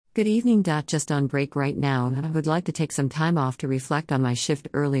Good evening. Just on break right now, and I would like to take some time off to reflect on my shift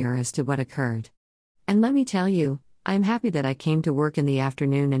earlier as to what occurred. And let me tell you, I'm happy that I came to work in the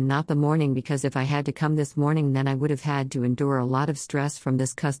afternoon and not the morning, because if I had to come this morning, then I would have had to endure a lot of stress from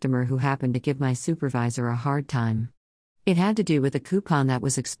this customer who happened to give my supervisor a hard time. It had to do with a coupon that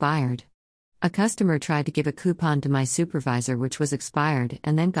was expired. A customer tried to give a coupon to my supervisor which was expired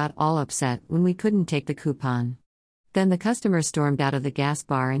and then got all upset when we couldn't take the coupon. Then the customer stormed out of the gas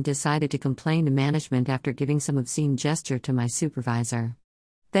bar and decided to complain to management after giving some obscene gesture to my supervisor.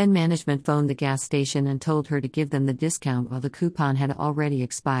 Then management phoned the gas station and told her to give them the discount while the coupon had already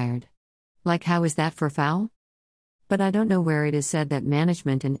expired. Like, how is that for foul? But I don't know where it is said that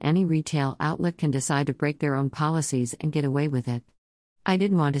management in any retail outlet can decide to break their own policies and get away with it. I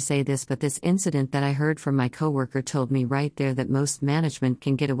didn't want to say this, but this incident that I heard from my coworker told me right there that most management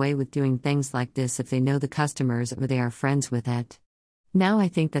can get away with doing things like this if they know the customers or they are friends with it. Now I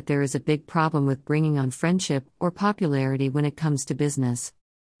think that there is a big problem with bringing on friendship or popularity when it comes to business.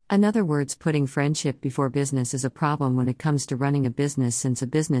 In other words, putting friendship before business is a problem when it comes to running a business, since a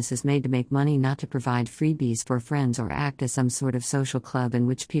business is made to make money, not to provide freebies for friends or act as some sort of social club in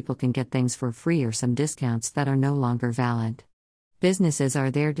which people can get things for free or some discounts that are no longer valid. Businesses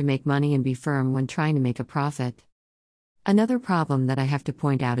are there to make money and be firm when trying to make a profit. Another problem that I have to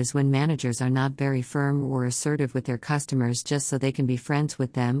point out is when managers are not very firm or assertive with their customers just so they can be friends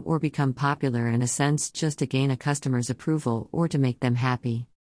with them or become popular, in a sense, just to gain a customer's approval or to make them happy.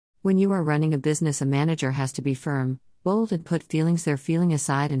 When you are running a business, a manager has to be firm, bold, and put their feeling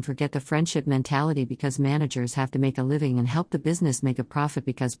aside and forget the friendship mentality, because managers have to make a living and help the business make a profit,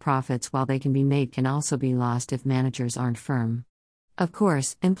 because profits, while they can be made, can also be lost if managers aren't firm. Of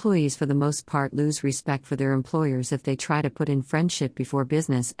course, employees for the most part lose respect for their employers if they try to put in friendship before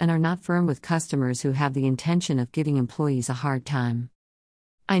business and are not firm with customers who have the intention of giving employees a hard time.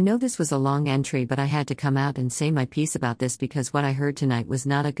 I know this was a long entry, but I had to come out and say my piece about this because what I heard tonight was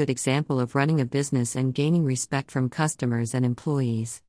not a good example of running a business and gaining respect from customers and employees.